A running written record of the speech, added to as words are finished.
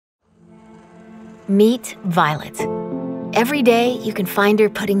Meet Violet. Every day, you can find her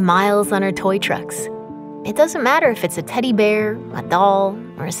putting miles on her toy trucks. It doesn't matter if it's a teddy bear, a doll,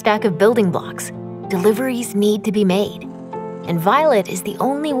 or a stack of building blocks. Deliveries need to be made. And Violet is the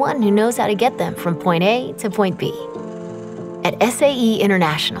only one who knows how to get them from point A to point B. At SAE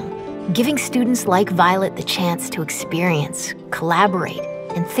International, giving students like Violet the chance to experience, collaborate,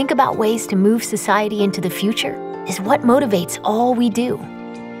 and think about ways to move society into the future is what motivates all we do.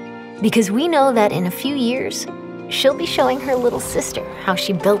 Because we know that in a few years, she'll be showing her little sister how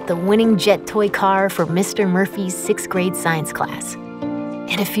she built the winning jet toy car for Mr. Murphy's 6th grade science class.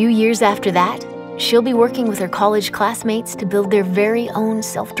 And a few years after that, she'll be working with her college classmates to build their very own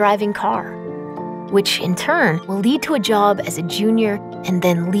self-driving car, which in turn will lead to a job as a junior and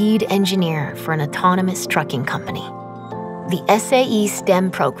then lead engineer for an autonomous trucking company. The SAE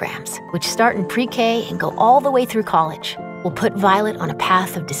STEM programs, which start in pre-K and go all the way through college, will put Violet on a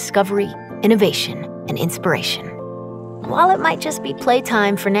path of discovery, innovation, and inspiration. While it might just be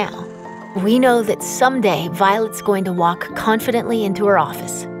playtime for now, we know that someday Violet's going to walk confidently into her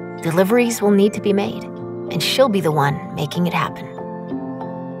office. Deliveries will need to be made, and she'll be the one making it happen.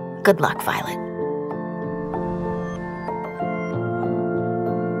 Good luck, Violet.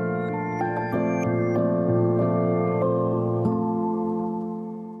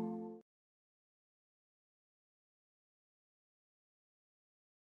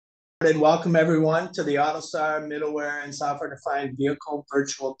 And welcome everyone to the AUTOSAR Middleware and Software Defined Vehicle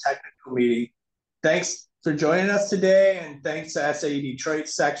Virtual Technical Meeting. Thanks for joining us today, and thanks to SAE Detroit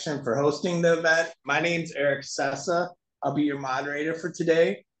section for hosting the event. My name's Eric Sessa. I'll be your moderator for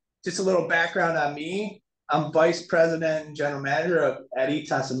today. Just a little background on me. I'm Vice President and General Manager at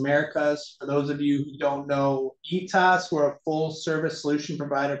AUTOS Americas. For those of you who don't know AUTOS, we're a full service solution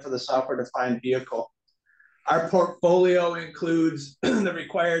provider for the software defined vehicle. Our portfolio includes the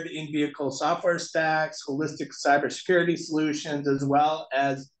required in-vehicle software stacks, holistic cybersecurity solutions, as well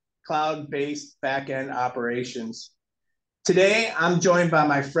as cloud-based back-end operations. Today, I'm joined by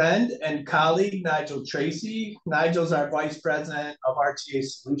my friend and colleague, Nigel Tracy. Nigel's our Vice President of RTA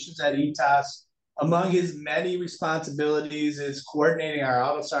Solutions at AUTOS. Among his many responsibilities is coordinating our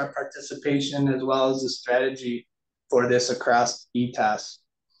AUTOSAR participation, as well as the strategy for this across AUTOS.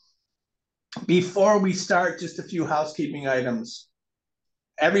 Before we start, just a few housekeeping items.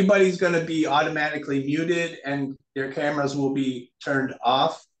 Everybody's going to be automatically muted and their cameras will be turned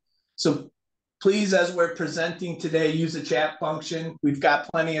off. So please, as we're presenting today, use the chat function. We've got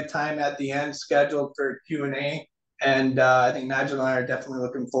plenty of time at the end scheduled for Q&A. And I think Nigel and I are definitely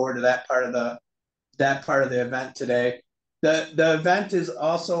looking forward to that part of the event today. The event is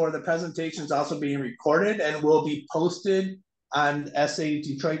also, or the presentation is also being recorded and will be posted on SAE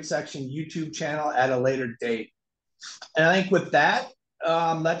Detroit section YouTube channel at a later date. And I think with that,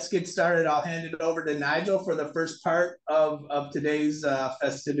 let's get started. I'll hand it over to Nigel for the first part of today's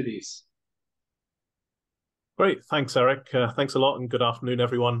festivities. Great, thanks, Eric. Thanks a lot, and good afternoon,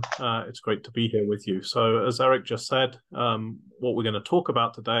 everyone. It's great to be here with you. So as Eric just said, what we're going to talk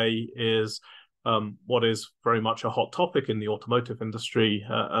about today is what is very much a hot topic in the automotive industry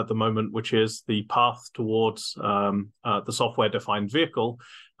at the moment, which is the path towards the software-defined vehicle.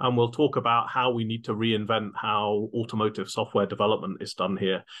 And we'll talk about how we need to reinvent how automotive software development is done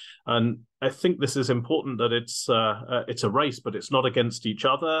here. And I think this is important that it's a race, but it's not against each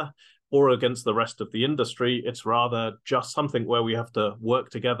other or against the rest of the industry. It's rather just something where we have to work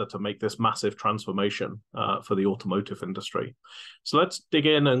together to make this massive transformation for the automotive industry. So let's dig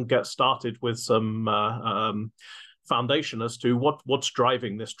in and get started with some foundation as to what's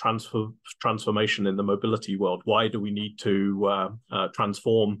driving this transformation in the mobility world. Why do we need to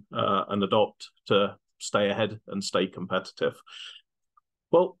transform and adopt to stay ahead and stay competitive?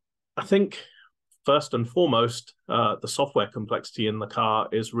 Well, I think first and foremost, the software complexity in the car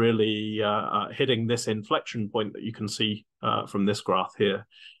is really hitting this inflection point that you can see from this graph here.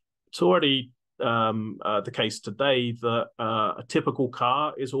 It's already the case today that a typical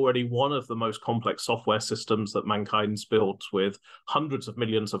car is already one of the most complex software systems that mankind's built, with hundreds of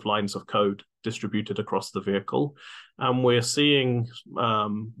millions of lines of code distributed across the vehicle. And we're seeing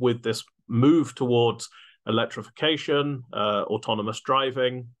with this move towards electrification, autonomous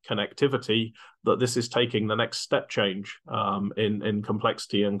driving, connectivity, that this is taking the next step change in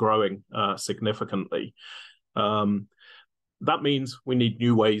complexity and growing significantly. That means we need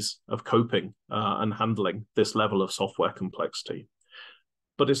new ways of coping and handling this level of software complexity.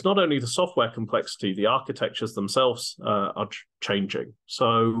 But it's not only the software complexity, the architectures themselves are changing.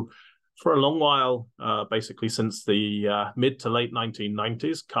 So for a long while, basically since the mid to late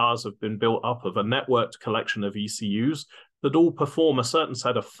 1990s, cars have been built up of a networked collection of ECUs that all perform a certain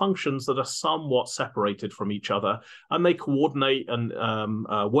set of functions that are somewhat separated from each other, and they coordinate and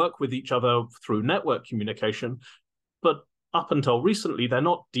work with each other through network communication, but up until recently, they're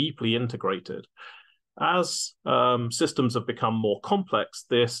not deeply integrated. As systems have become more complex,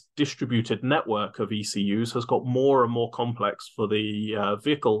 this distributed network of ECUs has got more and more complex for the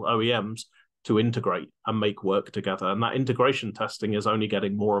vehicle OEMs to integrate and make work together. And that integration testing is only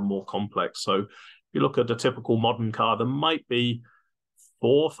getting more and more complex. So if you look at a typical modern car, there might be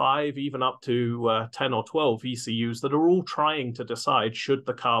 4, 5, even up to 10 or 12 ECUs that are all trying to decide, should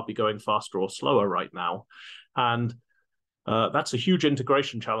the car be going faster or slower right now? And that's a huge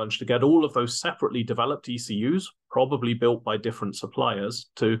integration challenge to get all of those separately developed ECUs, probably built by different suppliers,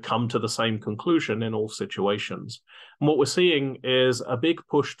 to come to the same conclusion in all situations. And what we're seeing is a big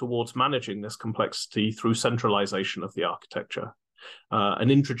push towards managing this complexity through centralization of the architecture.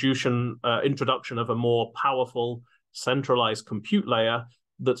 An introduction of a more powerful centralized compute layer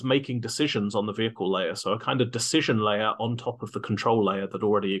that's making decisions on the vehicle layer. So a kind of decision layer on top of the control layer that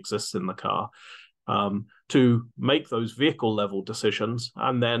already exists in the car. To make those vehicle level decisions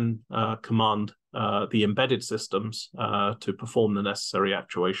and then command the embedded systems to perform the necessary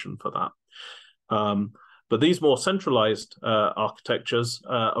actuation for that. But these more centralized architectures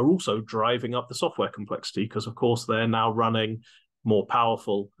are also driving up the software complexity, because of course they're now running more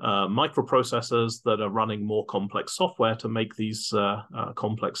powerful microprocessors that are running more complex software to make these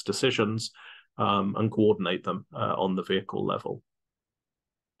complex decisions and coordinate them on the vehicle level.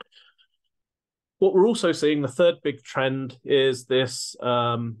 What we're also seeing, the third big trend, is this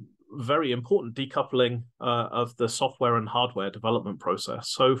very important decoupling of the software and hardware development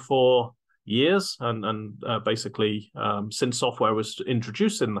process. So for years, and basically since software was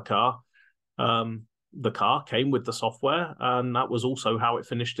introduced in the car came with the software, and that was also how it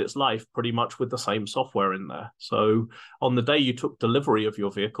finished its life, pretty much with the same software in there. So on the day you took delivery of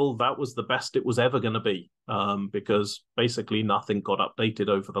your vehicle, that was the best it was ever going to be, because basically nothing got updated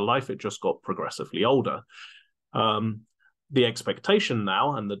over the life. It just got progressively older. The expectation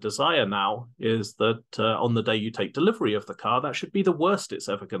now and the desire now is that on the day you take delivery of the car, that should be the worst it's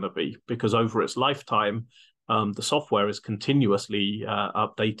ever going to be, because over its lifetime, the software is continuously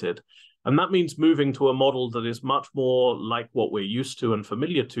updated. And that means moving to a model that is much more like what we're used to and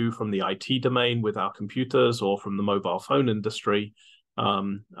familiar to from the IT domain with our computers, or from the mobile phone industry,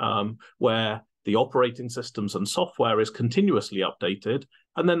 where the operating systems and software is continuously updated,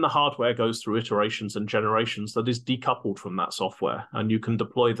 and then the hardware goes through iterations and generations that is decoupled from that software. And you can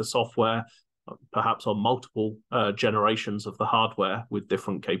deploy the software perhaps on multiple generations of the hardware with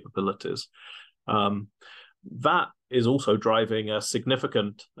different capabilities. That is also driving a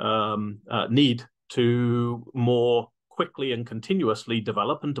significant need to more quickly and continuously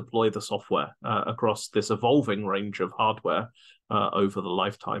develop and deploy the software across this evolving range of hardware over the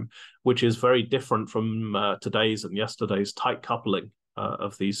lifetime, which is very different from today's and yesterday's tight coupling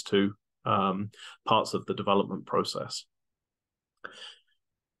of these two parts of the development process.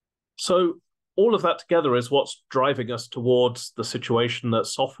 So all of that together is what's driving us towards the situation that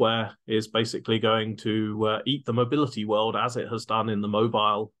software is basically going to eat the mobility world, as it has done in the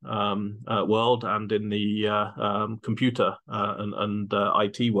mobile world and in the computer and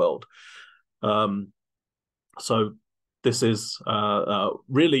IT world. So this is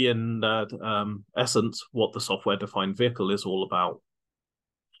really in essence what the software-defined vehicle is all about.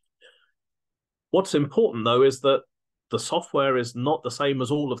 What's important, though, is that the software is not the same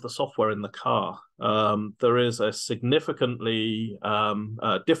as all of the software in the car. There is a significantly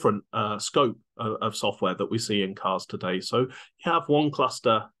different scope of software that we see in cars today. So you have one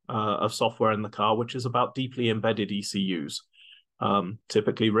cluster of software in the car, which is about deeply embedded ECUs,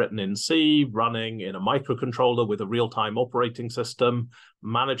 typically written in C, running in a microcontroller with a real-time operating system,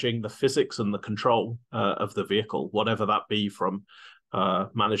 managing the physics and the control of the vehicle, whatever that be, from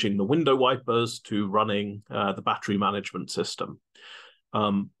managing the window wipers to running the battery management system.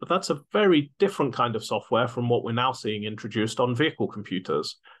 But that's a very different kind of software from what we're now seeing introduced on vehicle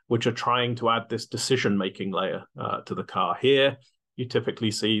computers, which are trying to add this decision-making layer to the car. Here, you typically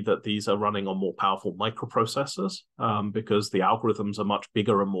see that these are running on more powerful microprocessors because the algorithms are much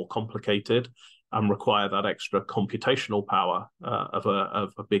bigger and more complicated and require that extra computational power of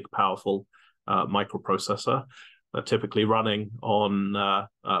a big, powerful microprocessor. They're typically running on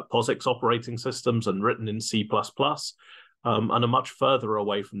POSIX operating systems and written in C++, and are much further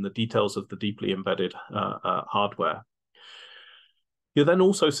away from the details of the deeply embedded hardware. You're then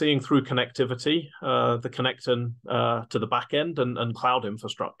also seeing through connectivity, the connecting to the back end and cloud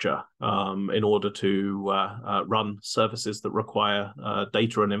infrastructure in order to run services that require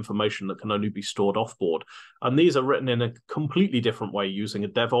data and information that can only be stored offboard. And these are written in a completely different way using a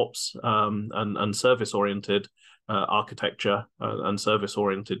DevOps and service-oriented architecture and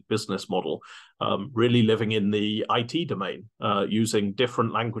service-oriented business model, really living in the IT domain, using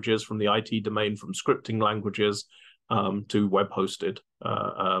different languages from the IT domain, from scripting languages, to web-hosted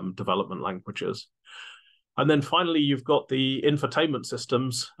development languages. And then finally, you've got the infotainment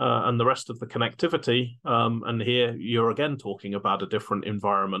systems and the rest of the connectivity. And here you're again talking about a different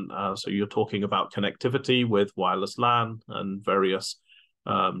environment. So you're talking about connectivity with wireless LAN and various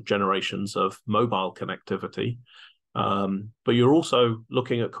generations of mobile connectivity. But you're also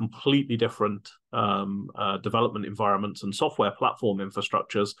looking at completely different development environments and software platform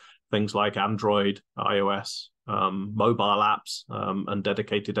infrastructures, things like Android, iOS, mobile apps, and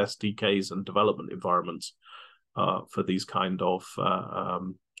dedicated SDKs and development environments for these kind of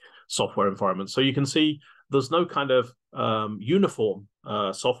software environments. So you can see there's no kind of uniform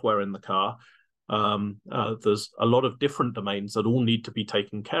software in the car. There's a lot of different domains that all need to be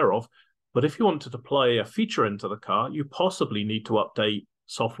taken care of. But if you want to deploy a feature into the car, you possibly need to update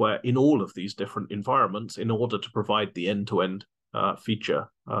software in all of these different environments in order to provide the end-to-end feature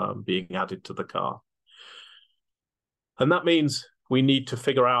being added to the car. And that means we need to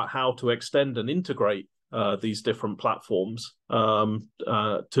figure out how to extend and integrate these different platforms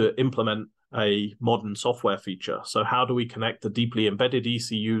to implement a modern software feature. So how do we connect the deeply embedded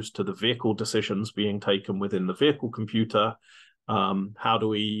ECUs to the vehicle decisions being taken within the vehicle computer? How do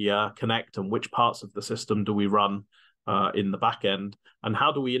we connect, and which parts of the system do we run in the back end? And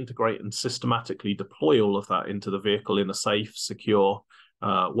how do we integrate and systematically deploy all of that into the vehicle in a safe, secure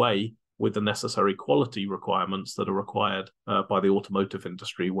way with the necessary quality requirements that are required by the automotive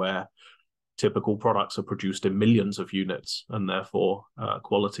industry, where typical products are produced in millions of units, and therefore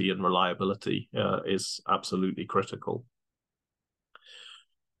quality and reliability is absolutely critical.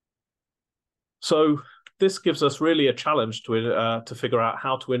 So this gives us really a challenge to figure out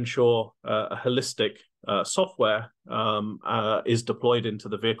how to ensure a holistic software is deployed into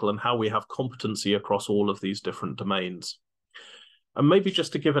the vehicle, and how we have competency across all of these different domains. And maybe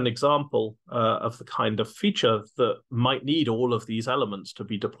just to give an example of the kind of feature that might need all of these elements to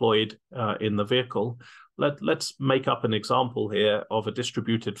be deployed in the vehicle, let's make up an example here of a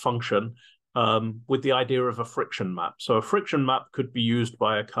distributed function with the idea of a friction map. So a friction map could be used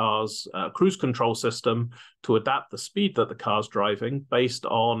by a car's cruise control system to adapt the speed that the car's driving based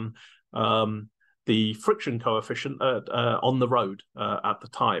on the friction coefficient on the road at the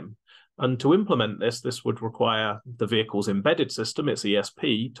time. And to implement this would require the vehicle's embedded system, its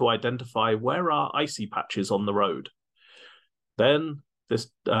ESP, to identify where are icy patches on the road. Then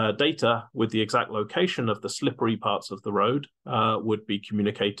this data with the exact location of the slippery parts of the road would be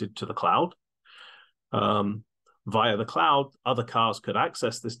communicated to the cloud. Via the cloud, other cars could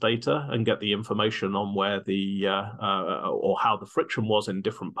access this data and get the information on where the or how the friction was in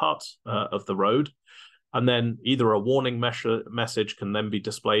different parts of the road. And then either a warning message can then be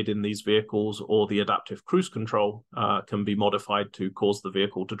displayed in these vehicles, or the adaptive cruise control can be modified to cause the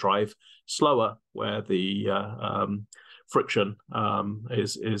vehicle to drive slower where the friction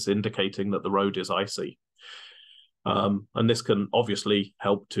is indicating that the road is icy. And this can obviously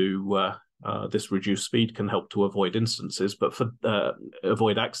help to this reduced speed can help to avoid instances, but for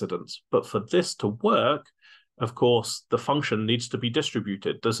avoid accidents. But for this to work, of course, the function needs to be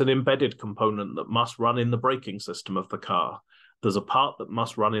distributed. There's an embedded component that must run in the braking system of the car. There's a part that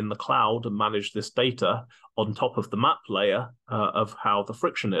must run in the cloud and manage this data on top of the map layer of how the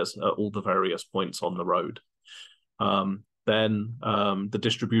friction is at all the various points on the road. Then the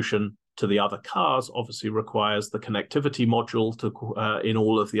distribution to the other cars obviously requires the connectivity module to in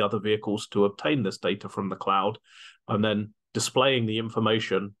all of the other vehicles to obtain this data from the cloud. And then displaying the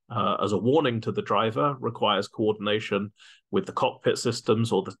information as a warning to the driver requires coordination with the cockpit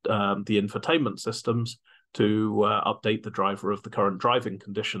systems or the infotainment systems to update the driver of the current driving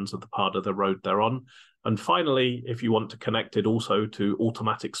conditions of the part of the road they're on. And finally, if you want to connect it also to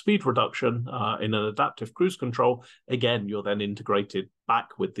automatic speed reduction in an adaptive cruise control, again, you're then integrated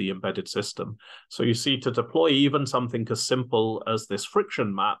back with the embedded system. So you see, to deploy even something as simple as this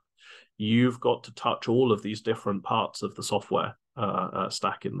friction map, you've got to touch all of these different parts of the software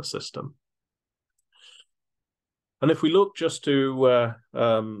stack in the system. And if we look just to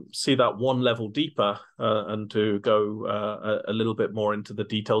see that one level deeper and to go a little bit more into the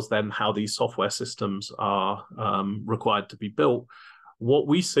details, then how these software systems are required to be built, what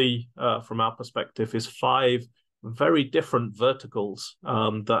we see from our perspective is 5 very different verticals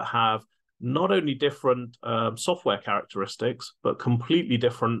that have not only different software characteristics, but completely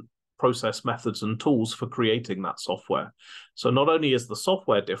different process methods and tools for creating that software. So not only is the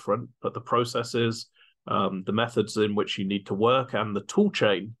software different, but the processes, the methods in which you need to work, and the tool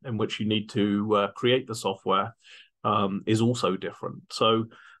chain in which you need to create the software is also different. So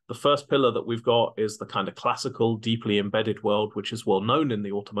the first pillar that we've got is the kind of classical, deeply embedded world, which is well known in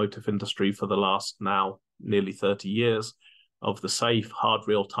the automotive industry for the last now nearly 30 years, of the safe, hard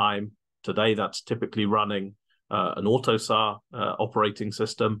real-time. Today, that's typically running an AUTOSAR operating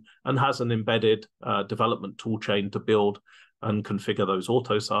system and has an embedded development tool chain to build and configure those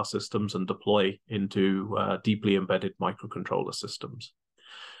AUTOSAR systems and deploy into deeply embedded microcontroller systems.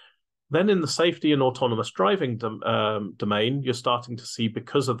 Then in the safety and autonomous driving domain, you're starting to see,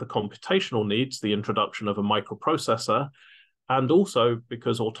 because of the computational needs, the introduction of a microprocessor, and also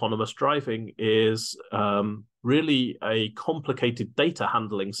because autonomous driving is really a complicated data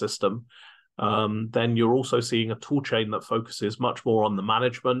handling system. Then you're also seeing a tool chain that focuses much more on the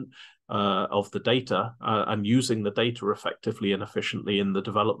management of the data and using the data effectively and efficiently in the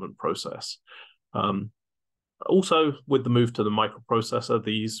development process. Also, with the move to the microprocessor,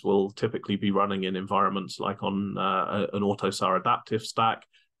 these will typically be running in environments like on an AUTOSAR Adaptive stack,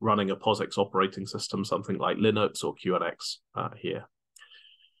 running a POSIX operating system, something like Linux or QNX here.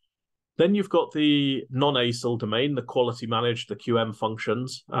 Then you've got the non-ASIL domain, the quality managed, the QM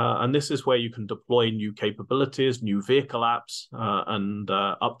functions, and this is where you can deploy new capabilities, new vehicle apps, and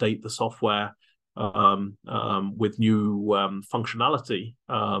update the software with new functionality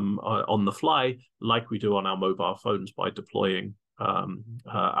on the fly, like we do on our mobile phones by deploying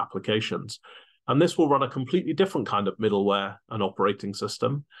applications. And this will run a completely different kind of middleware and operating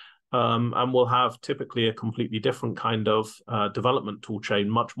system, and will have typically a completely different kind of development tool chain,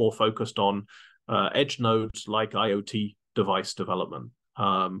 much more focused on edge nodes like IoT device development.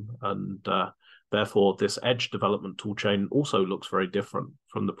 Therefore, this edge development tool chain also looks very different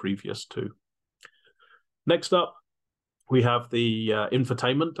from the previous two. Next up, we have the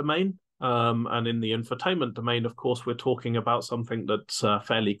infotainment domain. And in the infotainment domain, of course, we're talking about something that's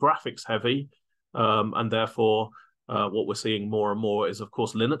fairly graphics heavy. And therefore, what we're seeing more and more is, of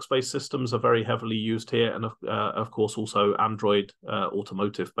course, Linux-based systems are very heavily used here. And of course, also Android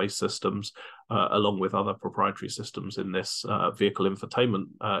automotive-based systems, along with other proprietary systems in this vehicle infotainment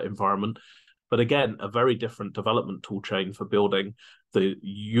environment. But again, a very different development tool chain for building the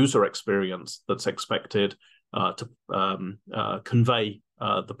user experience that's expected to convey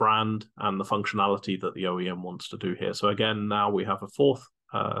the brand and the functionality that the OEM wants to do here. So again, now we have a fourth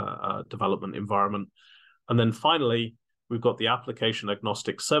development environment. And then finally, we've got the application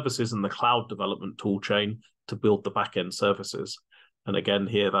agnostic services and the cloud development tool chain to build the backend services. And again,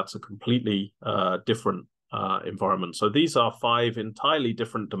 here, that's a completely different environment. So these are 5 entirely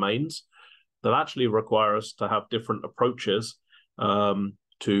different domains that actually require us to have different approaches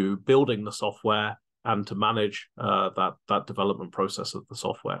to building the software and to manage that development process of the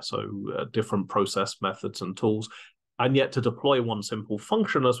software. So different process methods and tools. And yet to deploy one simple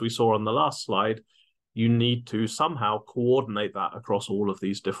function, as we saw on the last slide, you need to somehow coordinate that across all of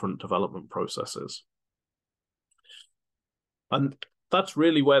these different development processes. And that's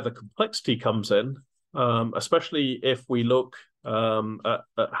really where the complexity comes in, especially if we look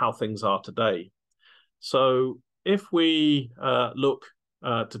at how things are today. So if we look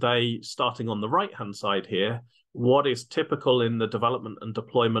today, starting on the right-hand side here, what is typical in the development and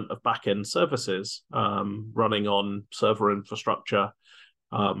deployment of back-end services running on server infrastructure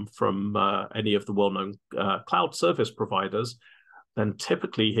from any of the well-known cloud service providers, then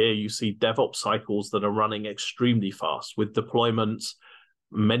typically here you see DevOps cycles that are running extremely fast with deployments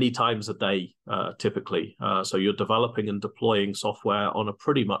many times a day, typically. So you're developing and deploying software on a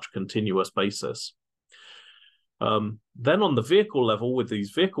pretty much continuous basis. Then on the vehicle level with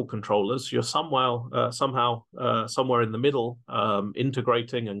these vehicle controllers, you're somehow somewhere in the middle,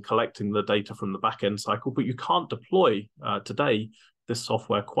 integrating and collecting the data from the back-end cycle, but you can't deploy today this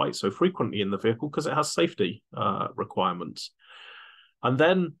software quite so frequently in the vehicle because it has safety requirements. And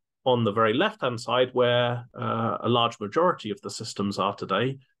then on the very left-hand side, where a large majority of the systems are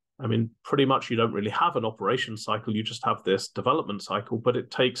today, I mean, pretty much you don't really have an operation cycle, you just have this development cycle, but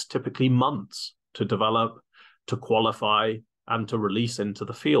it takes typically months to develop, to qualify, and to release into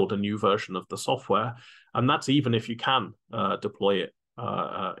the field a new version of the software. And that's even if you can deploy it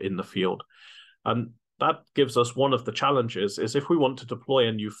in the field. And that gives us one of the challenges is if we want to deploy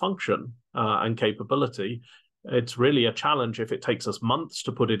a new function and capability, it's really a challenge if it takes us months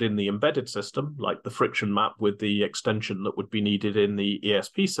to put it in the embedded system, like the friction map with the extension that would be needed in the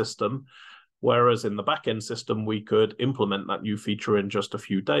ESP system. Whereas in the back-end system, we could implement that new feature in just a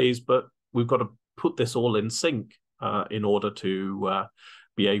few days, but we've got to put this all in sync in order to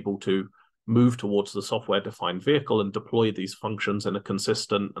be able to move towards the software-defined vehicle and deploy these functions in a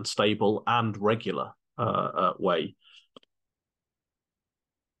consistent and stable and regular way.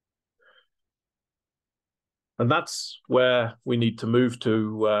 And that's where we need to move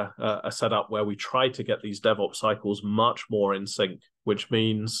to a setup where we try to get these DevOps cycles much more in sync, which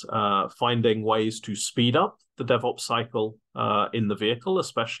means finding ways to speed up the DevOps cycle in the vehicle,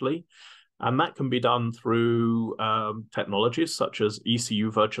 especially. And that can be done through technologies such as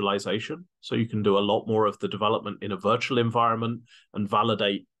ECU virtualization. So you can do a lot more of the development in a virtual environment and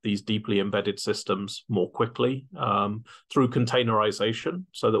validate these deeply embedded systems more quickly through containerization,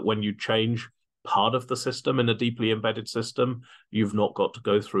 so that when you change part of the system in a deeply embedded system, you've not got to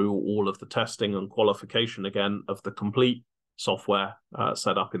go through all of the testing and qualification again of the complete software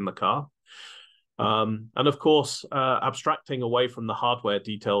setup in the car. And of course, abstracting away from the hardware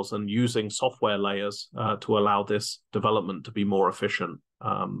details and using software layers to allow this development to be more efficient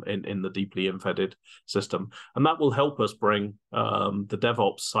in the deeply embedded system. And that will help us bring the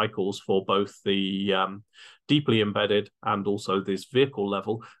DevOps cycles for both the deeply embedded and also this vehicle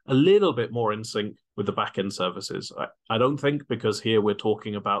level a little bit more in sync with the backend services. I don't think, because here we're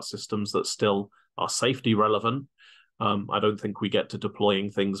talking about systems that still are safety relevant, I don't think we get to deploying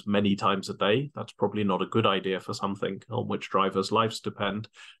things many times a day. That's probably not a good idea for something on which drivers' lives depend,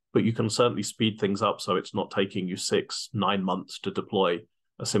 but you can certainly speed things up so it's not taking you 6-9 months to deploy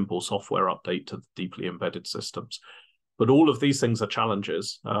a simple software update to the deeply embedded systems. But all of these things are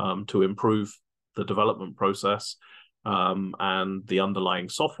challenges to improve the development process and the underlying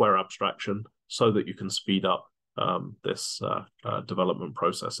software abstraction so that you can speed up this development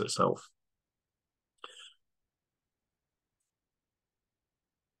process itself.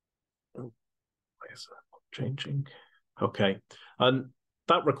 Is that changing? Okay. And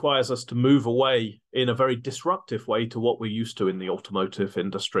that requires us to move away in a very disruptive way to what we're used to in the automotive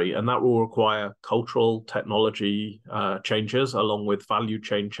industry. And that will require cultural technology changes along with value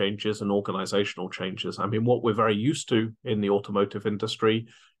chain changes and organizational changes. I mean, what we're very used to in the automotive industry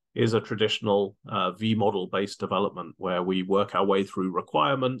is a traditional V model based development where we work our way through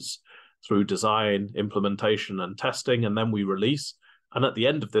requirements, through design, implementation, and testing, and then we release. And at the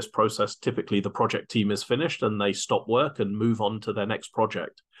end of this process, typically the project team is finished and they stop work and move on to their next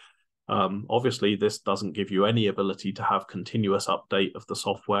project. Obviously, this doesn't give you any ability to have continuous update of the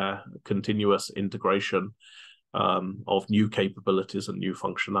software, continuous integration of new capabilities and new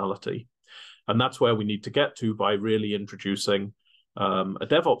functionality. And that's where we need to get to by really introducing a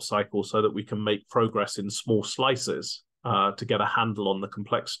DevOps cycle so that we can make progress in small slices to get a handle on the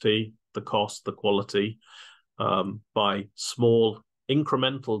complexity, the cost, the quality, by small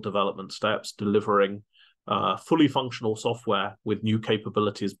incremental development steps, delivering fully functional software with new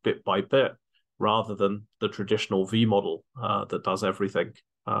capabilities bit by bit, rather than the traditional V model that does everything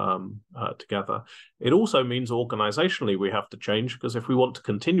together. It also means organizationally we have to change, because if we want to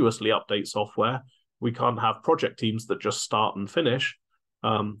continuously update software, we can't have project teams that just start and finish.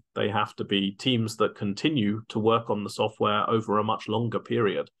 They have to be teams that continue to work on the software over a much longer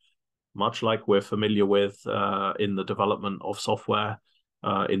period, much like we're familiar with in the development of software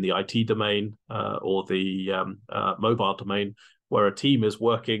in the IT domain or the mobile domain, where a team is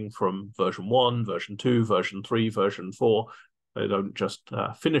working from version 1, version 2, version 3, version 4. They don't just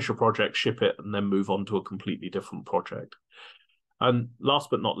finish a project, ship it, and then move on to a completely different project. And last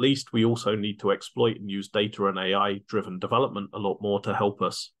but not least, we also need to exploit and use data and AI-driven development a lot more to help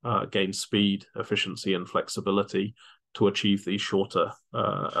us gain speed, efficiency, and flexibility to achieve these shorter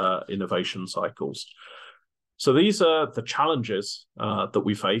innovation cycles. So these are the challenges that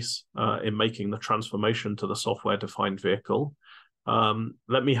we face in making the transformation to the software-defined vehicle.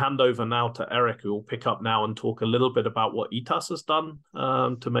 Let me hand over now to Eric, who will pick up now and talk a little bit about what AUTOSAR has done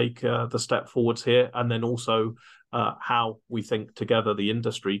to make the step forwards here, and then also how we think together the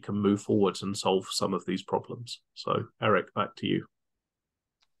industry can move forwards and solve some of these problems. So Eric, back to you.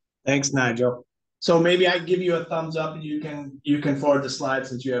 Thanks, Nigel. So maybe I give you a thumbs up and you can forward the slides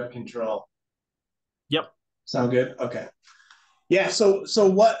since you have control. Yep. Sound good? Okay. Yeah, so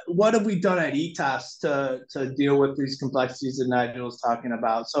what have we done at AUTOSAR to deal with these complexities that Nigel was talking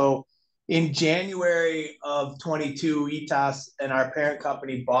about? So in January of 22, AUTOSAR and our parent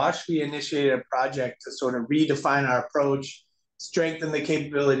company Bosch, we initiated a project to sort of redefine our approach, strengthen the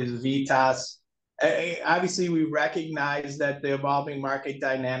capabilities of AUTOSAR. Obviously, we recognize that the evolving market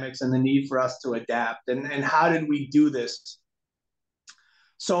dynamics and the need for us to adapt. And how did we do this?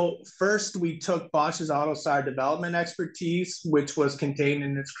 So first, we took Bosch's AUTOSAR development expertise, which was contained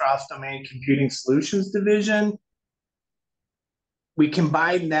in its cross-domain computing solutions division. We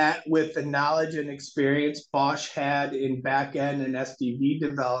combined that with the knowledge and experience Bosch had in back-end and SDV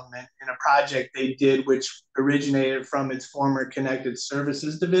development in a project they did, which originated from its former connected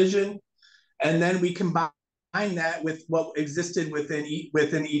services division. And then we combined that with what existed within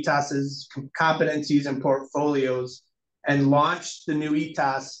AUTOS's competencies and portfolios, and launched the new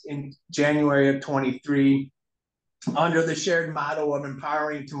AUTOS in January of 23 under the shared motto of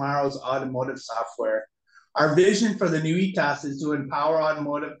empowering tomorrow's automotive software. Our vision for the new AUTOS is to empower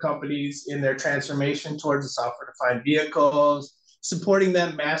automotive companies in their transformation towards the software-defined vehicles, supporting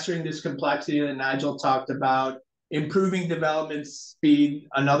them mastering this complexity that Nigel talked about, improving development speed,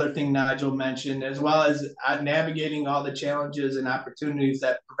 another thing Nigel mentioned, as well as navigating all the challenges and opportunities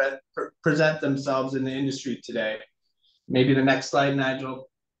that present themselves in the industry today. Maybe the next slide, Nigel.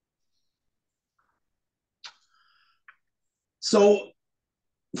 So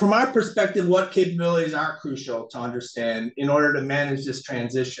from our perspective, what capabilities are crucial to understand in order to manage this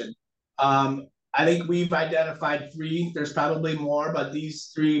transition? I think we've identified three. There's probably more, but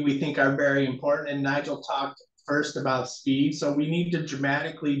these three we think are very important. And Nigel talked first about speed. So we need to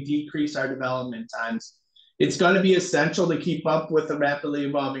dramatically decrease our development times. It's going to be essential to keep up with the rapidly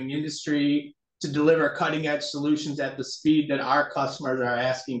evolving industry, to deliver cutting-edge solutions at the speed that our customers are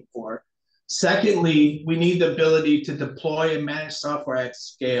asking for. Secondly, we need the ability to deploy and manage software at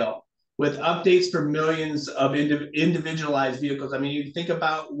scale with updates for millions of individualized vehicles. I mean, you think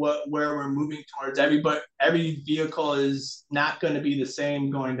about where we're moving towards. Every vehicle is not going to be the same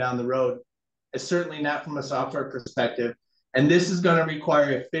going down the road. It's certainly not from a software perspective. And this is going to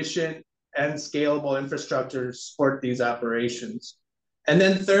require efficient and scalable infrastructure to support these operations. And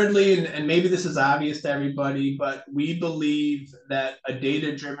then thirdly, and maybe this is obvious to everybody, but we believe that a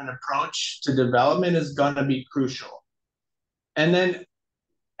data-driven approach to development is going to be crucial. And then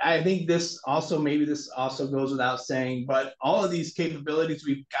I think this also goes without saying, but all of these capabilities,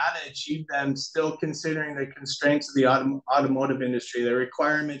 we've got to achieve them still considering the constraints of the automotive industry, the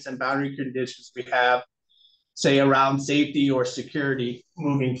requirements and boundary conditions we have, say, around safety or security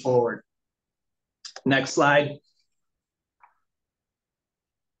moving forward. Next slide.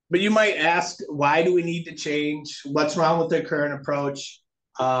 But you might ask, why do we need to change? What's wrong with the current approach?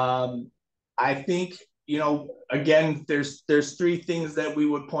 I think, again, there's three things that we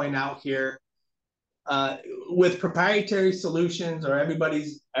would point out here. With proprietary solutions or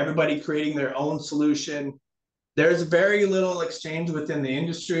everybody creating their own solution, there's very little exchange within the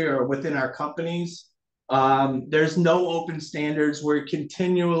industry or within our companies. There's no open standards. We're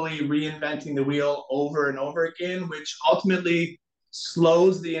continually reinventing the wheel over and over again, which ultimately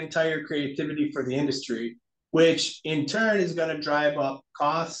slows the entire creativity for the industry, which in turn is going to drive up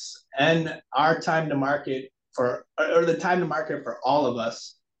costs and our time to market for all of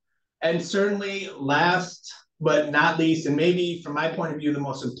us. And certainly last but not least, and maybe from my point of view, the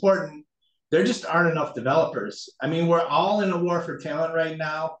most important, there just aren't enough developers. I mean, we're all in a war for talent right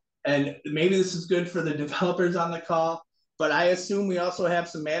now, and maybe this is good for the developers on the call, but I assume we also have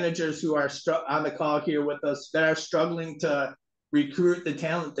some managers who are on the call here with us that are struggling to recruit the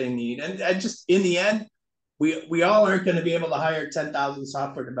talent they need. And just in the end, we all aren't going to be able to hire 10,000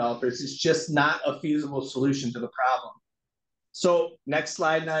 software developers. It's just not a feasible solution to the problem. So next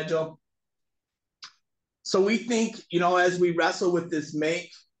slide, Nigel. So we think, as we wrestle with this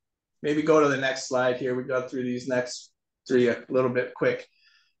maybe go to the next slide here. We go through these next three a little bit quick.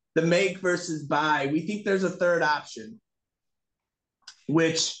 The make versus buy. We think there's a third option,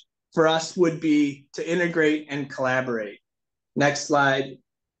 which for us would be to integrate and collaborate. Next slide.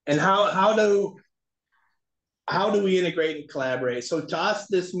 And how do we integrate and collaborate? So to us,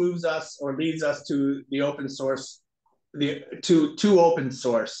 this moves us or leads us to the open source, to open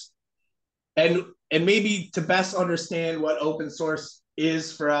source. And maybe to best understand what open source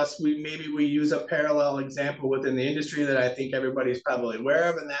is for us, we use a parallel example within the industry that I think everybody's probably aware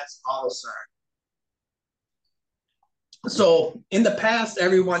of, and that's AUTOSAR. So in the past,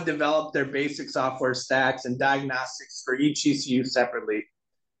 everyone developed their basic software stacks and diagnostics for each ECU separately.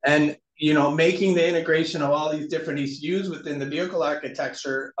 And, making the integration of all these different ECUs within the vehicle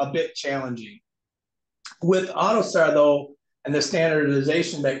architecture a bit challenging. With AUTOSAR, though, and the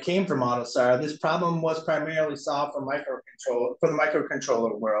standardization that came from AUTOSAR, this problem was primarily solved for the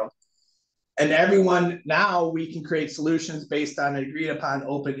microcontroller world. And now we can create solutions based on an agreed upon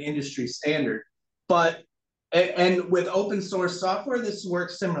open industry standard. And with open source software, this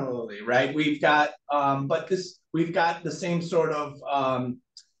works similarly, right? We've got the same sort of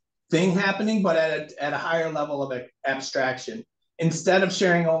thing happening, but at a higher level of abstraction. instead of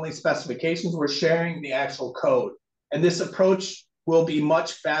sharing only specifications, we're sharing the actual code. And this approach will be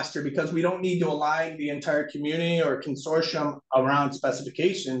much faster because we don't need to align the entire community or consortium around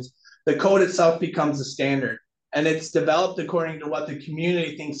specifications. The code itself becomes the standard, and it's developed according to what the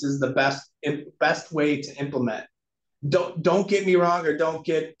community thinks is the best way to implement. Don't get me wrong, or don't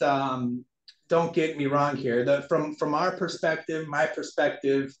get me wrong here. From our perspective, my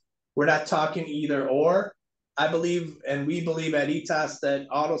perspective, we're not talking either or. I believe, and we believe at AUTOS, that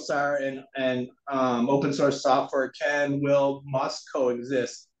AUTOSAR and open source software must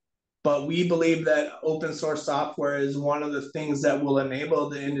coexist. But we believe that open source software is one of the things that will enable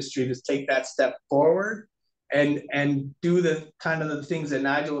the industry to take that step forward and do the kind of the things that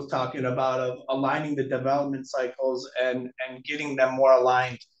Nigel was talking about, of aligning the development cycles and getting them more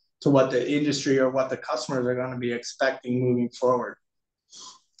aligned to what the industry or what the customers are going to be expecting moving forward.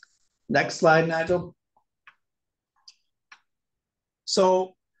 Next slide, Nigel.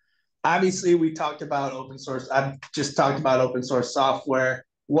 So obviously we talked about open source. I've just talked about open source software.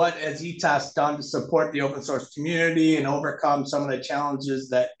 What has AUTOS done to support the open source community and overcome some of the challenges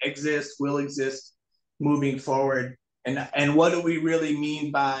that will exist moving forward? And what do we really mean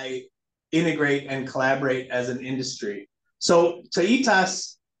by integrate and collaborate as an industry? So to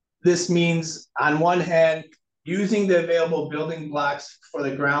AUTOS, this means, on one hand, using the available building blocks for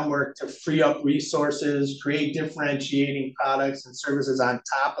the groundwork to free up resources, create differentiating products and services on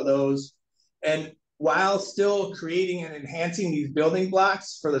top of those, and while still creating and enhancing these building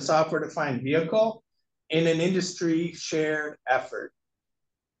blocks for the software-defined vehicle in an industry shared effort.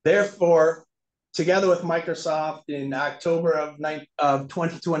 Therefore, together with Microsoft in October of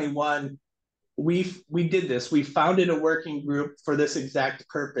 2021, we did this. We founded a working group for this exact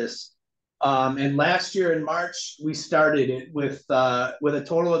purpose. And last year in March, we started it with a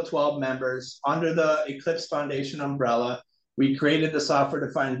total of 12 members under the Eclipse Foundation umbrella. We created the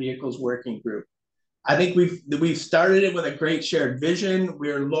Software-Defined Vehicles Working Group. I think we've started it with a great shared vision.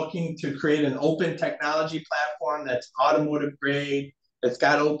 We're looking to create an open technology platform that's automotive grade, that's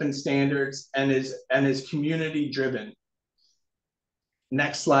got open standards, and is community driven.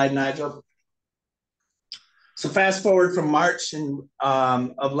 Next slide, Nigel. So fast forward from March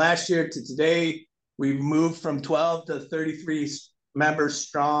of last year to today, we've moved from 12 to 33 members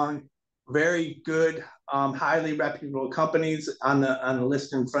strong. Very good, highly reputable companies on the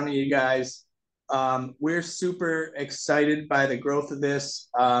list in front of you guys. We're super excited by the growth of this,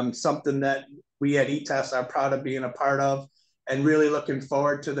 something that we at AUTOS are proud of being a part of, and really looking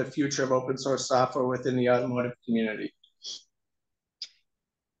forward to the future of open source software within the automotive community.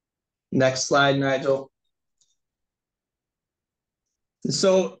 Next slide, Nigel.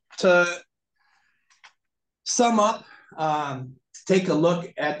 So to sum up, take a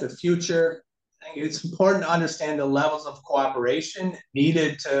look at the future, I think it's important to understand the levels of cooperation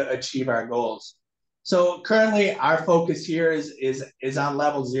needed to achieve our goals. So currently our focus here is on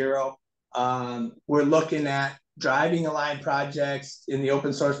level 0. We're looking at driving aligned projects in the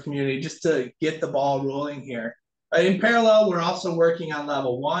open source community just to get the ball rolling here. In parallel, we're also working on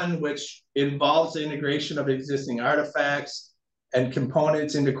level 1, which involves the integration of existing artifacts and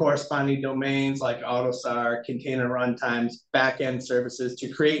components into corresponding domains like AUTOSAR, container runtimes, backend services to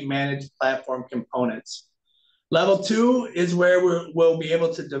create managed platform components. Level 2 is where we'll be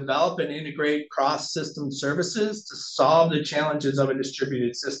able to develop and integrate cross-system services to solve the challenges of a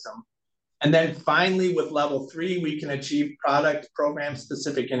distributed system. And then finally, with level 3, we can achieve product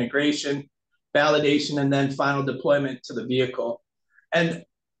program-specific integration, validation, and then final deployment to the vehicle. And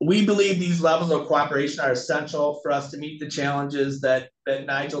we believe these levels of cooperation are essential for us to meet the challenges that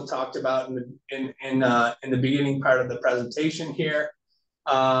Nigel talked about in the beginning part of the presentation here,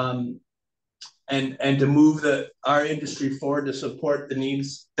 and to move our industry forward to support the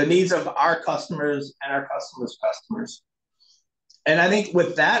needs of our customers and our customers' customers. And I think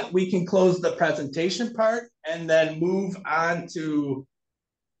with that, we can close the presentation part and then move on to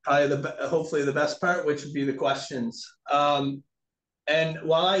probably hopefully the best part, which would be the questions. And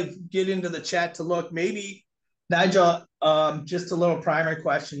while I get into the chat to look, maybe, Nigel, just a little primer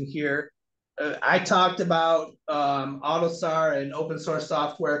question here. I talked about AUTOSAR and open source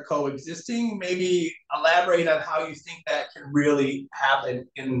software coexisting. Maybe elaborate on how you think that can really happen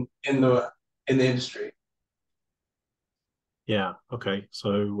in the industry. Yeah, okay.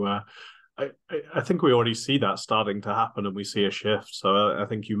 So I think we already see that starting to happen, and we see a shift. So I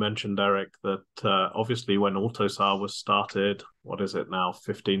think you mentioned, Eric, that obviously when AUTOSAR was started, what is it now,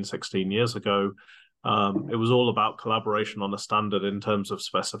 15, 16 years ago, it was all about collaboration on a standard in terms of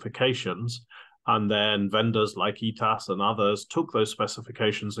specifications. And then vendors like ETAS and others took those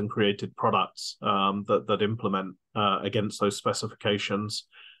specifications and created products that implement against those specifications,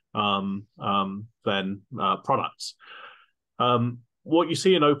 products. What you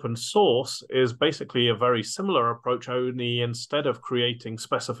see in open source is basically a very similar approach, only instead of creating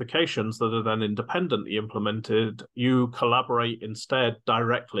specifications that are then independently implemented, you collaborate instead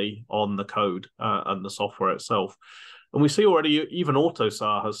directly on the code and the software itself. And we see already even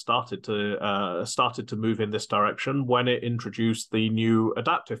AUTOSAR has started to move in this direction when it introduced the new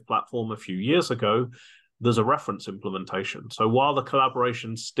adaptive platform a few years ago. There's a reference implementation. So while the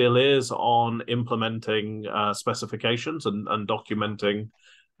collaboration still is on implementing specifications and documenting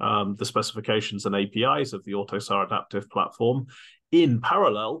the specifications and APIs of the AUTOSAR Adaptive platform, in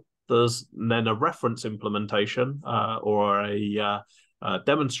parallel, there's then a reference implementation or a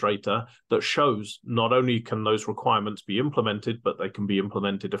demonstrator that shows not only can those requirements be implemented, but they can be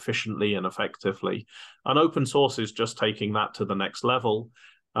implemented efficiently and effectively. And open source is just taking that to the next level.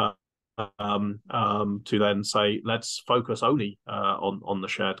 To then say, let's focus only on the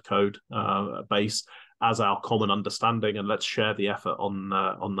shared code base as our common understanding, and let's share the effort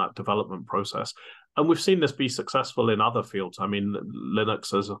on that development process. And we've seen this be successful in other fields. I mean,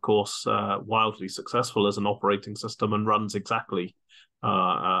 Linux is, of course, wildly successful as an operating system and runs exactly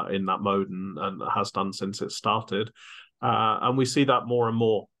in that mode and has done since it started. And we see that more and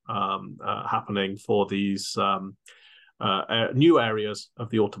more happening for these new areas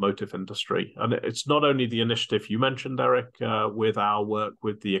of the automotive industry. And it's not only the initiative you mentioned, Eric, with our work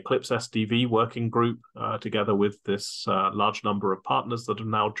with the Eclipse SDV working group, together with this large number of partners that have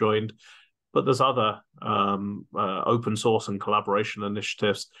now joined, but there's other open source and collaboration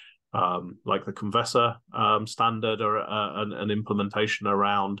initiatives like the Convesa standard or an implementation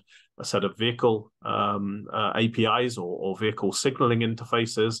around a set of vehicle APIs or vehicle signaling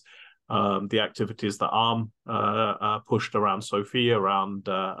interfaces. The activities that ARM pushed around Sophia, around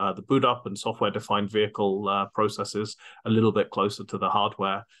the boot up and software-defined vehicle processes, a little bit closer to the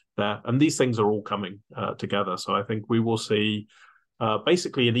hardware there. And these things are all coming together. So I think we will see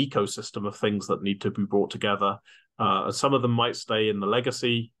basically an ecosystem of things that need to be brought together. Some of them might stay in the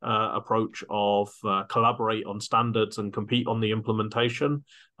legacy approach of collaborate on standards and compete on the implementation,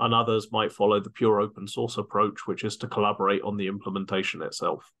 and others might follow the pure open source approach, which is to collaborate on the implementation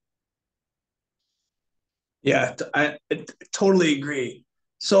itself. Yeah, I totally agree.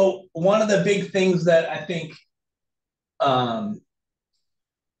 So one of the big things that I think,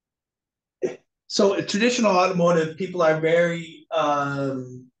 so traditional automotive people are very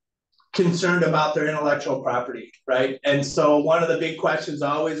concerned about their intellectual property, right? And so one of the big questions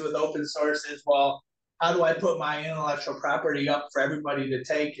always with open source is, well, how do I put my intellectual property up for everybody to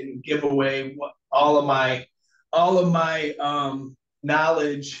take and give away all of my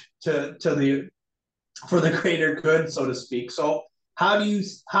knowledge for the greater good, so to speak. So how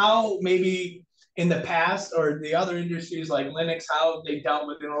maybe in the past or the other industries like Linux, how they dealt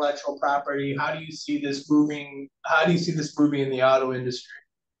with intellectual property? How do you see this moving? How do you see this moving in the auto industry?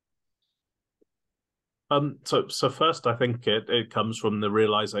 So first, I think it comes from the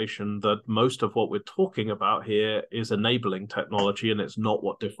realization that most of what we're talking about here is enabling technology, and it's not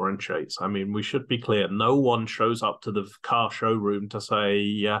what differentiates. I mean, we should be clear. No one shows up to the car showroom to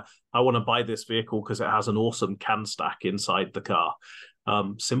say, I want to buy this vehicle because it has an awesome CAN stack inside the car.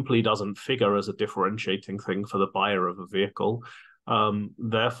 Simply doesn't figure as a differentiating thing for the buyer of a vehicle.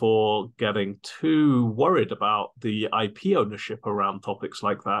 Therefore, getting too worried about the IP ownership around topics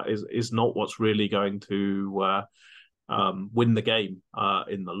like that is not what's really going to win the game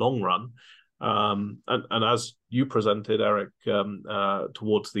in the long run. And as you presented, Eric,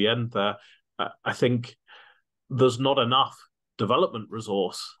 towards the end there, I think there's not enough development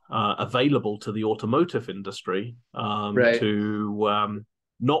resource available to the automotive industry Right. to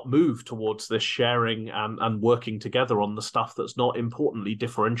not move towards this sharing and working together on the stuff that's not importantly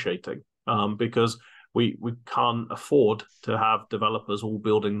differentiating, because we can't afford to have developers all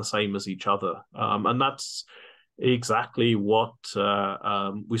building the same as each other. And that's exactly what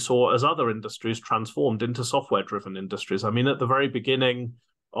we saw as other industries transformed into software-driven industries. I mean, at the very beginning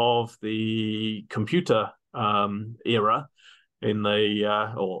of the computer era, in the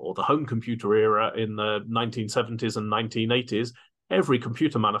or the home computer era in the 1970s and 1980s, every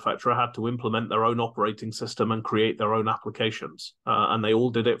computer manufacturer had to implement their own operating system and create their own applications. And they all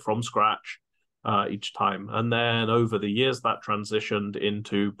did it from scratch each time. And then over the years, that transitioned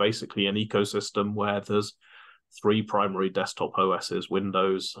into basically an ecosystem where there's three primary desktop OSs,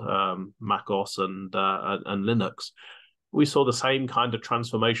 Windows, Mac OS, and Linux. We saw the same kind of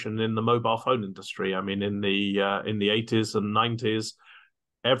transformation in the mobile phone industry. I mean, in the 80s and 90s,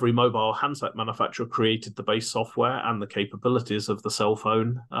 every mobile handset manufacturer created the base software and the capabilities of the cell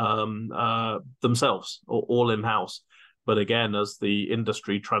phone themselves, all in-house. But again, as the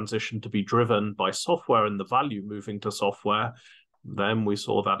industry transitioned to be driven by software and the value moving to software, then we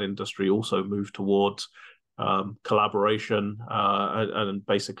saw that industry also move towards collaboration and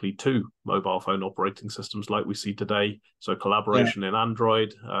basically two mobile phone operating systems like we see today. So collaboration in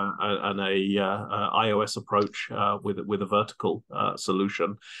Android and a iOS approach with a vertical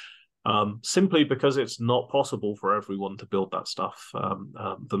solution. Simply because it's not possible for everyone to build that stuff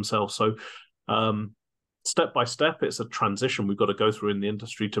themselves. So step by step, it's a transition we've got to go through in the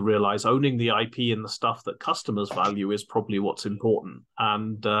industry to realize owning the IP and the stuff that customers value is probably what's important,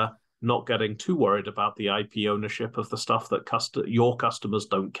 and not getting too worried about the IP ownership of the stuff that your customers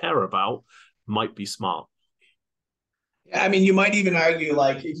don't care about might be smart. I mean, you might even argue,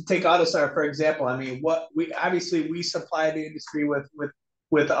 like, if you take AUTOSAR, for example, I mean, we supply the industry with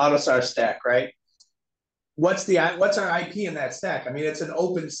the AUTOSAR stack, right? What's our IP in that stack? I mean, it's an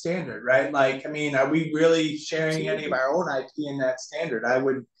open standard, right? Like, I mean, are we really sharing any of our own IP in that standard? I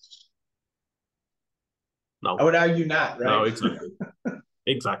would argue not, right? No,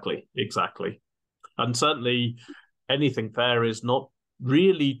 exactly. Exactly. And certainly anything there is not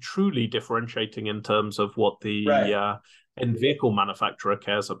really truly differentiating in terms of what the end vehicle manufacturer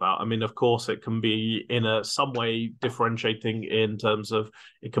cares about. I mean, of course, it can be in some way differentiating in terms of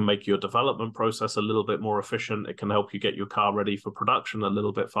it can make your development process a little bit more efficient. It can help you get your car ready for production a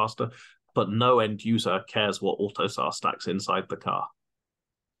little bit faster, but no end user cares what AUTOSAR stacks inside the car.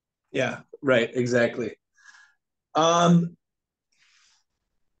 Yeah, right, exactly. I'm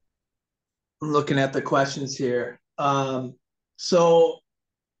looking at the questions here. So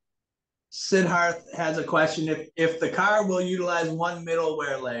Siddharth has a question. If the car will utilize one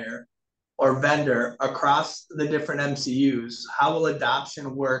middleware layer or vendor across the different MCUs, how will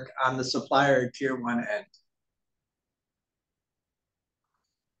adoption work on the supplier tier 1 end?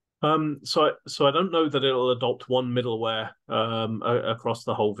 So I don't know that it'll adopt one middleware across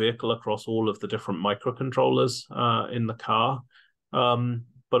the whole vehicle, across all of the different microcontrollers in the car.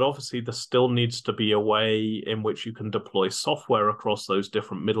 But obviously, there still needs to be a way in which you can deploy software across those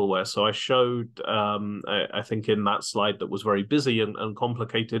different middleware. So I showed, I think in that slide that was very busy and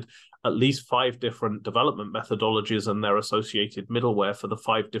complicated, at least 5 different development methodologies and their associated middleware for the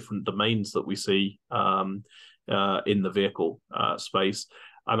 5 different domains that we see in the vehicle space.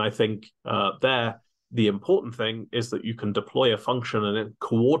 And I think the important thing is that you can deploy a function and then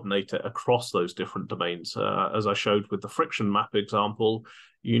coordinate it across those different domains. As I showed with the friction map example,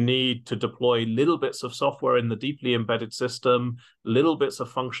 you need to deploy little bits of software in the deeply embedded system, little bits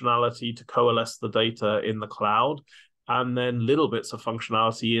of functionality to coalesce the data in the cloud, and then little bits of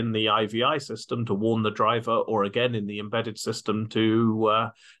functionality in the IVI system to warn the driver, or again in the embedded system to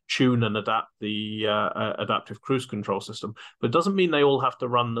tune and adapt the adaptive cruise control system. But it doesn't mean they all have to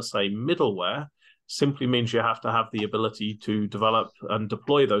run the same middleware. Simply means you have to have the ability to develop and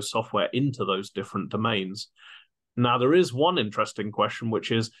deploy those software into those different domains. Now, there is one interesting question,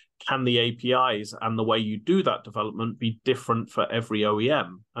 which is, can the APIs and the way you do that development be different for every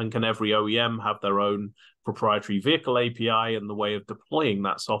OEM? And can every OEM have their own proprietary vehicle API and the way of deploying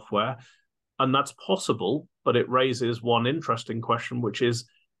that software? And that's possible, but it raises one interesting question, which is,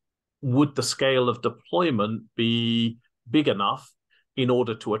 would the scale of deployment be big enough in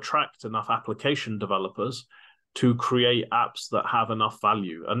order to attract enough application developers to create apps that have enough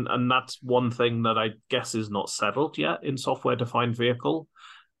value? And that's one thing that I guess is not settled yet in software-defined vehicle.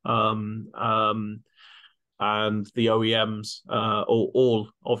 And the OEMs all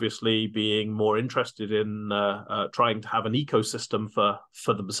obviously being more interested in trying to have an ecosystem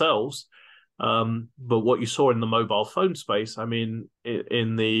for themselves. But what you saw in the mobile phone space, I mean,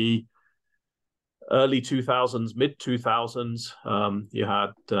 in the early 2000s, mid 2000s, you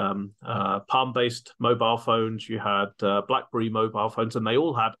had Palm-based mobile phones, you had BlackBerry mobile phones, and they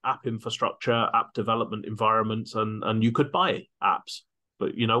all had app infrastructure, app development environments, and you could buy apps.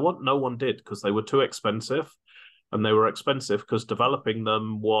 But you know what? No one did, because they were too expensive, and they were expensive because developing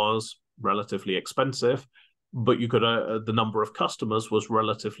them was relatively expensive. But you could the number of customers was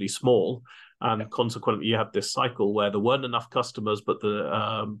relatively small, and consequently you had this cycle where there weren't enough customers, but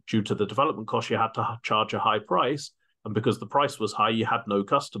due to the development cost, you had to charge a high price, and because the price was high, you had no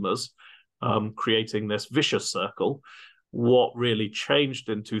customers, creating this vicious circle. What really changed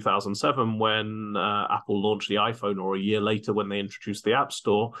in 2007 when Apple launched the iPhone, or a year later when they introduced the App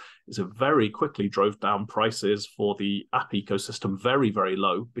Store, is it very quickly drove down prices for the app ecosystem very, very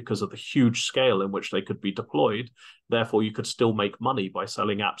low because of the huge scale in which they could be deployed. Therefore, you could still make money by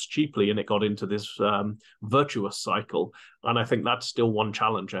selling apps cheaply, and it got into this virtuous cycle. And I think that's still one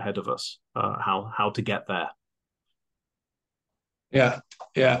challenge ahead of us, how to get there. Yeah,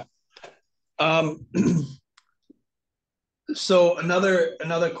 yeah. So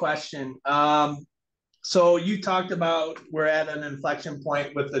another question. So you talked about we're at an inflection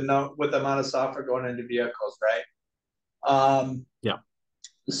point with the amount of software going into vehicles, right? Yeah.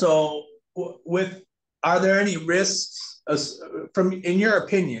 So are there any risks in your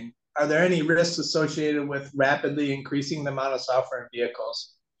opinion? Are there any risks associated with rapidly increasing the amount of software in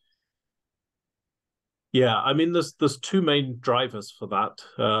vehicles? Yeah, I mean, there's two main drivers for that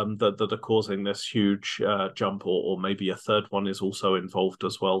that are causing this huge jump, or maybe a third one is also involved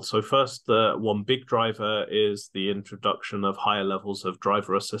as well. So first, the one big driver is the introduction of higher levels of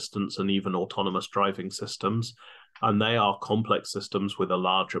driver assistance and even autonomous driving systems, and they are complex systems with a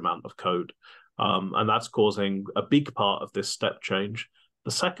large amount of code, and that's causing a big part of this step change.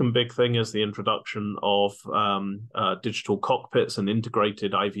 The second big thing is the introduction of digital cockpits and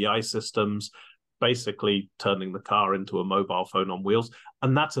integrated IVI systems, basically turning the car into a mobile phone on wheels.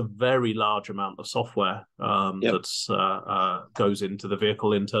 And that's a very large amount of software that goes into the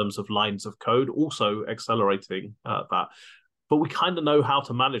vehicle in terms of lines of code, also accelerating that. But we kind of know how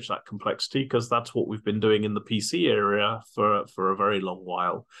to manage that complexity because that's what we've been doing in the PC area for a very long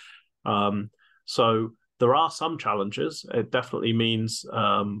while. So there are some challenges. It definitely means,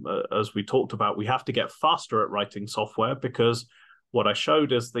 as we talked about, we have to get faster at writing software, because what I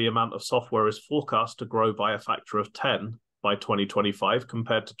showed is the amount of software is forecast to grow by a factor of 10 by 2025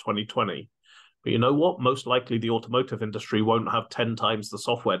 compared to 2020. But you know what? Most likely the automotive industry won't have 10 times the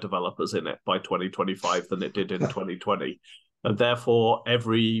software developers in it by 2025 than it did in 2020. And therefore,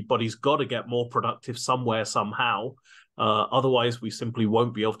 everybody's got to get more productive somewhere, somehow. Otherwise, we simply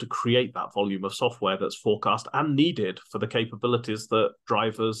won't be able to create that volume of software that's forecast and needed for the capabilities that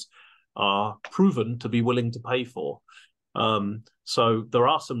drivers are proven to be willing to pay for. So there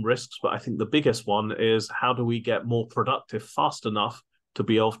are some risks, but I think the biggest one is how do we get more productive fast enough to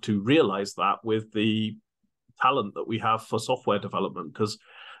be able to realize that with the talent that we have for software development? Because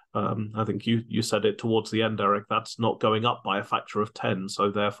I think you said it towards the end, Eric, that's not going up by a factor of 10.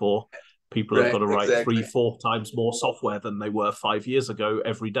 So therefore, people have got to write exactly 3-4 times more software than they were 5 years ago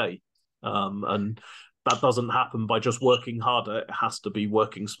every day. And that doesn't happen by just working harder. It has to be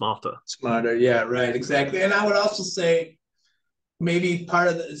working smarter. Smarter, yeah, right, exactly. And I would also say, maybe part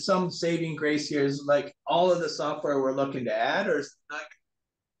of some saving grace here is like all of the software we're looking to add, or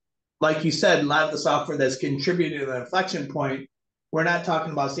like you said, a lot of the software that's contributing to the inflection point, we're not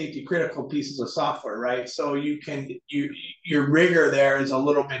talking about safety critical pieces of software, right? So your rigor there is a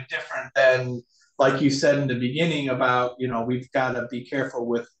little bit different than, like you said in the beginning about, we've got to be careful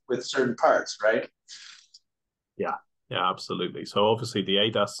with certain parts, right? Yeah, absolutely. So obviously the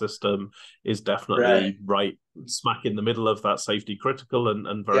ADAS system is definitely right smack in the middle of that safety critical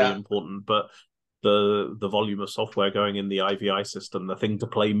and very important. But the volume of software going in the IVI system, the thing to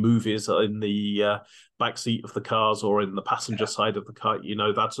play movies in the back seat of the cars or in the passenger side of the car,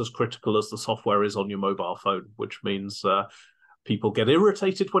 that's as critical as the software is on your mobile phone, which means people get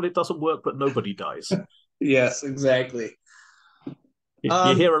irritated when it doesn't work, but nobody dies. Yes, exactly.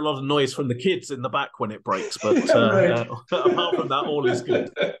 You hear a lot of noise from the kids in the back when it breaks, but apart from that, all is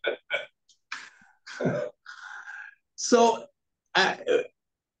good. So,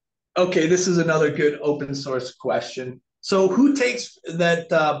 okay, this is another good open source question. So who takes that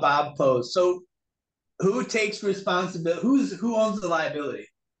Bob posed? So who takes responsibility? Who owns the liability?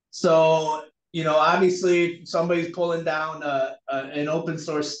 So, obviously if somebody's pulling down an open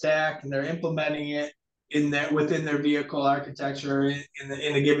source stack and they're implementing it within their vehicle architecture in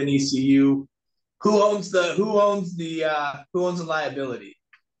a given ECU, who owns the liability?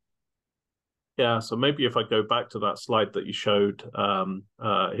 Yeah, so maybe if I go back to that slide that you showed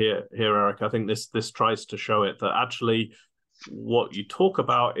here, Eric, I think this tries to show it that actually what you talk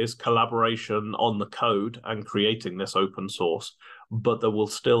about is collaboration on the code and creating this open source, but there will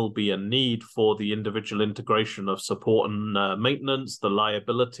still be a need for the individual integration of support and maintenance, the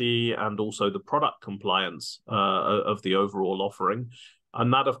liability, and also the product compliance of the overall offering.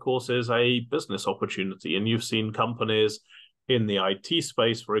 And that, of course, is a business opportunity. And you've seen companies in the IT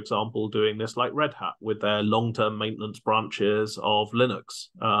space, for example, doing this like Red Hat with their long-term maintenance branches of Linux.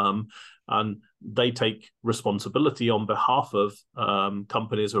 And they take responsibility on behalf of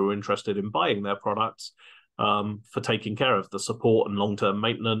companies who are interested in buying their products. for taking care of the support and long-term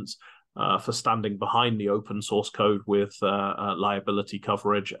maintenance, for standing behind the open source code with liability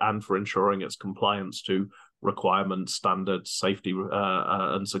coverage, and for ensuring its compliance to requirements, standards, safety,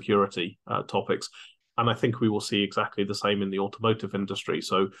 and security topics. And I think we will see exactly the same in the automotive industry.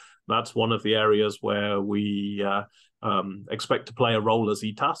 So that's one of the areas where we expect to play a role as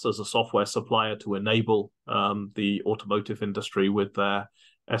ETAS, as a software supplier, to enable the automotive industry with their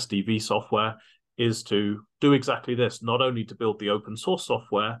SDV software, is to do exactly this, not only to build the open source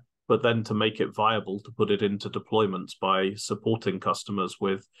software, but then to make it viable to put it into deployments by supporting customers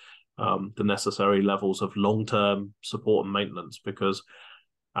with the necessary levels of long-term support and maintenance. Because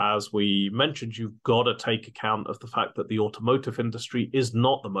as we mentioned, you've got to take account of the fact that the automotive industry is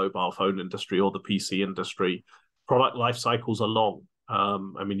not the mobile phone industry or the PC industry. Product life cycles are long.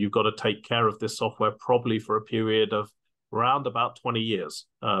 I mean, you've got to take care of this software probably for a period of around about 20 years.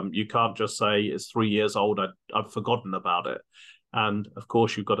 You can't just say it's 3 years old, I've forgotten about it. And of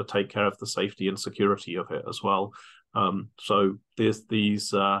course, you've got to take care of the safety and security of it as well. So there's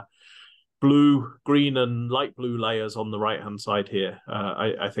these blue, green, and light blue layers on the right-hand side here,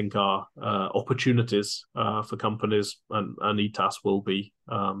 I think are opportunities for companies, and ETAS will be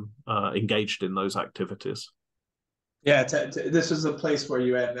engaged in those activities. Yeah, this is a place where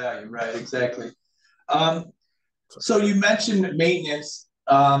you add value, right? Exactly. So you mentioned maintenance.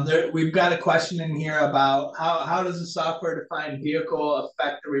 We've got a question in here about how does a software-defined vehicle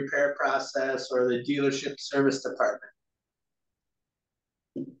affect the repair process or the dealership service department?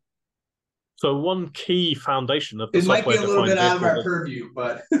 So one key foundation of the software-defined vehicle... It might be a little bit out of our purview,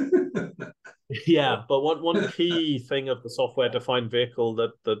 but... Yeah, but one key thing of the software-defined vehicle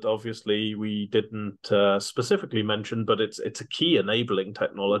that obviously we didn't specifically mention, but it's a key enabling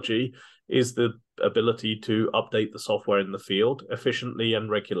technology, is the ability to update the software in the field efficiently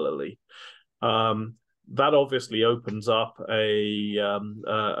and regularly. That obviously opens up a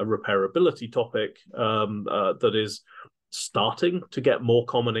repairability topic that is starting to get more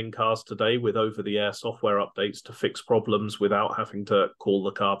common in cars today, with over-the-air software updates to fix problems without having to call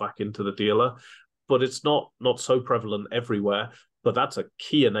the car back into the dealer. But it's not so prevalent everywhere, but that's a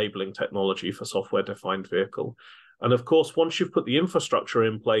key enabling technology for software-defined vehicle. And of course, once you've put the infrastructure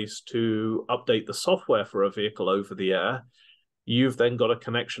in place to update the software for a vehicle over the air, you've then got a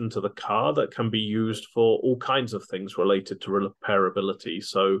connection to the car that can be used for all kinds of things related to repairability.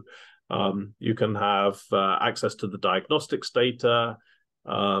 So you can have access to the diagnostics data,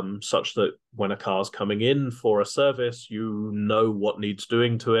 such that when a car's coming in for a service, you know what needs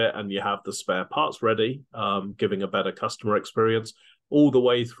doing to it, and you have the spare parts ready, giving a better customer experience, all the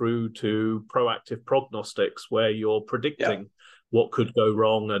way through to proactive prognostics, where you're predicting what could go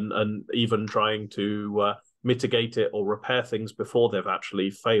wrong, and even trying to mitigate it or repair things before they've actually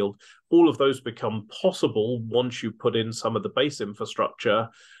failed. All of those become possible once you put in some of the base infrastructure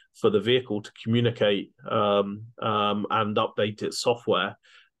for the vehicle to communicate and update its software.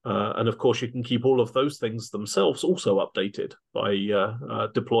 And of course, you can keep all of those things themselves also updated by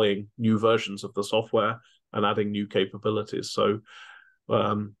deploying new versions of the software and adding new capabilities. So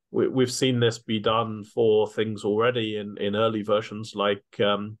we've seen this be done for things already in early versions, like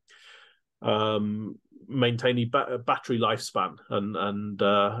maintaining battery lifespan and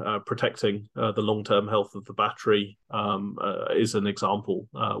protecting the long-term health of the battery is an example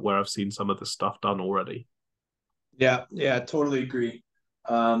where I've seen some of this stuff done already. Yeah, totally agree.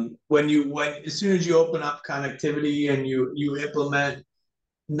 As soon as you open up connectivity and you implement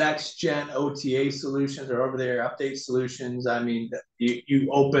next-gen OTA solutions or over-the-air update solutions, I mean, you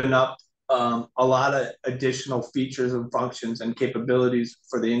open up a lot of additional features and functions and capabilities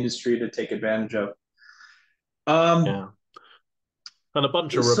for the industry to take advantage of. And a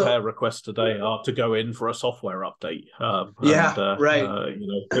bunch of repair requests today are to go in for a software update. Right.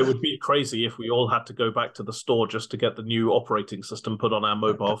 It would be crazy if we all had to go back to the store just to get the new operating system put on our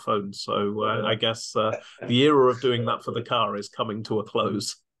mobile phones. So I guess the era of doing that for the car is coming to a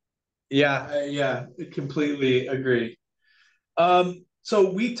close. Yeah, completely agree.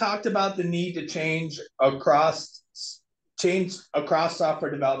 So we talked about the need to change across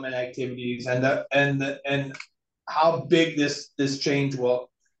software development activities and how big this change will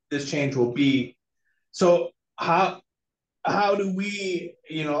be. So how do we,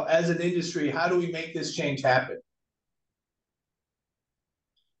 as an industry, how do we make this change happen?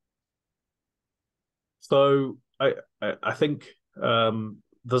 So I think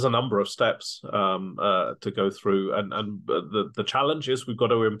there's a number of steps to go through, and the challenge is we've got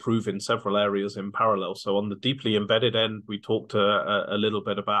to improve in several areas in parallel. So on the deeply embedded end, we talked a little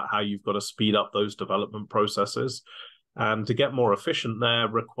bit about how you've got to speed up those development processes, and to get more efficient there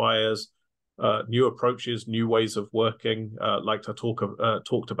requires new approaches, new ways of working, like I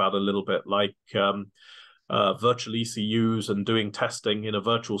talked about a little bit, like virtual ECUs and doing testing in a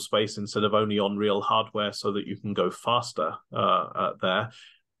virtual space instead of only on real hardware so that you can go faster there.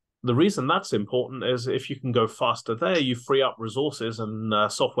 The reason that's important is if you can go faster there, you free up resources and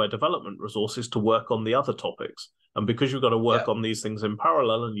software development resources to work on the other topics. And because you've got to work on these things in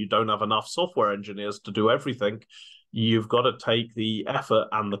parallel and you don't have enough software engineers to do everything, you've got to take the effort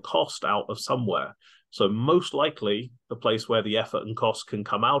and the cost out of somewhere. So most likely the place where the effort and cost can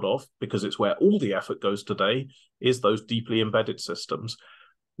come out of, because it's where all the effort goes today, is those deeply embedded systems.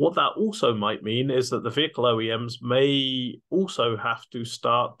 What that also might mean is that the vehicle OEMs may also have to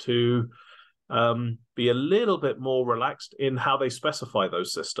start to be a little bit more relaxed in how they specify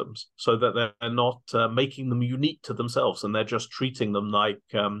those systems, so that they're not making them unique to themselves and they're just treating them like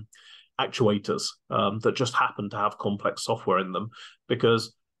actuators that just happen to have complex software in them.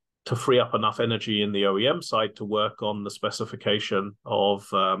 Because to free up enough energy in the OEM side to work on the specification of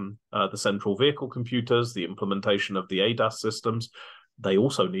the central vehicle computers, the implementation of the ADAS systems, they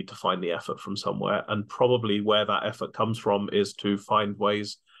also need to find the effort from somewhere. And probably where that effort comes from is to find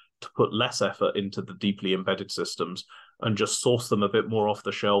ways to put less effort into the deeply embedded systems and just source them a bit more off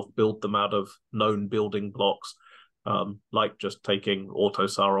the shelf, build them out of known building blocks, like just taking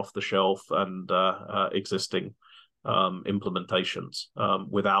AUTOSAR off the shelf and existing implementations,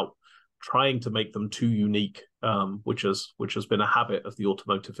 without trying to make them too unique, which has been a habit of the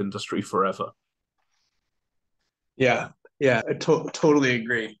automotive industry forever. Yeah, I totally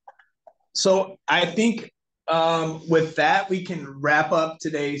agree. So I think with that, we can wrap up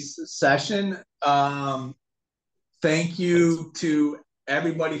today's session. Thank you to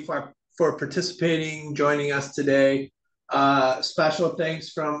everybody for participating, joining us today. Special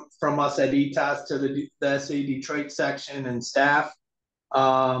thanks from us at ETAS to the SA Detroit section and staff,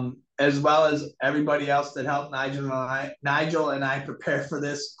 as well as everybody else that helped Nigel and I prepare for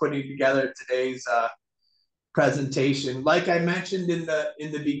this, putting together today's presentation. Like I mentioned in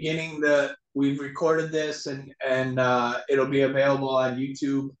the beginning, we've recorded this and it'll be available on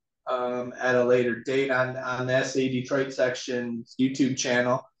YouTube at a later date on the SA Detroit section's YouTube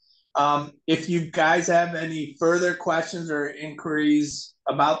channel. If you guys have any further questions or inquiries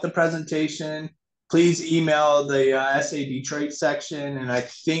about the presentation, please email the SA Detroit section, and I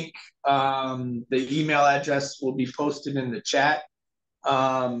think the email address will be posted in the chat.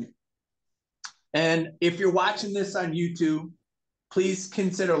 And if you're watching this on YouTube, please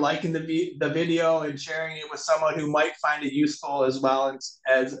consider liking the video and sharing it with someone who might find it useful, as well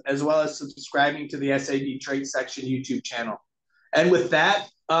as subscribing to the SA Detroit section YouTube channel. And with that,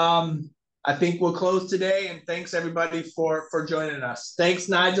 I think we'll close today. And thanks everybody for joining us. Thanks,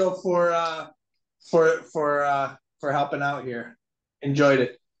 Nigel, for helping out here. Enjoyed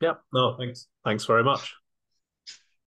it. Yep. No, thanks. Thanks very much.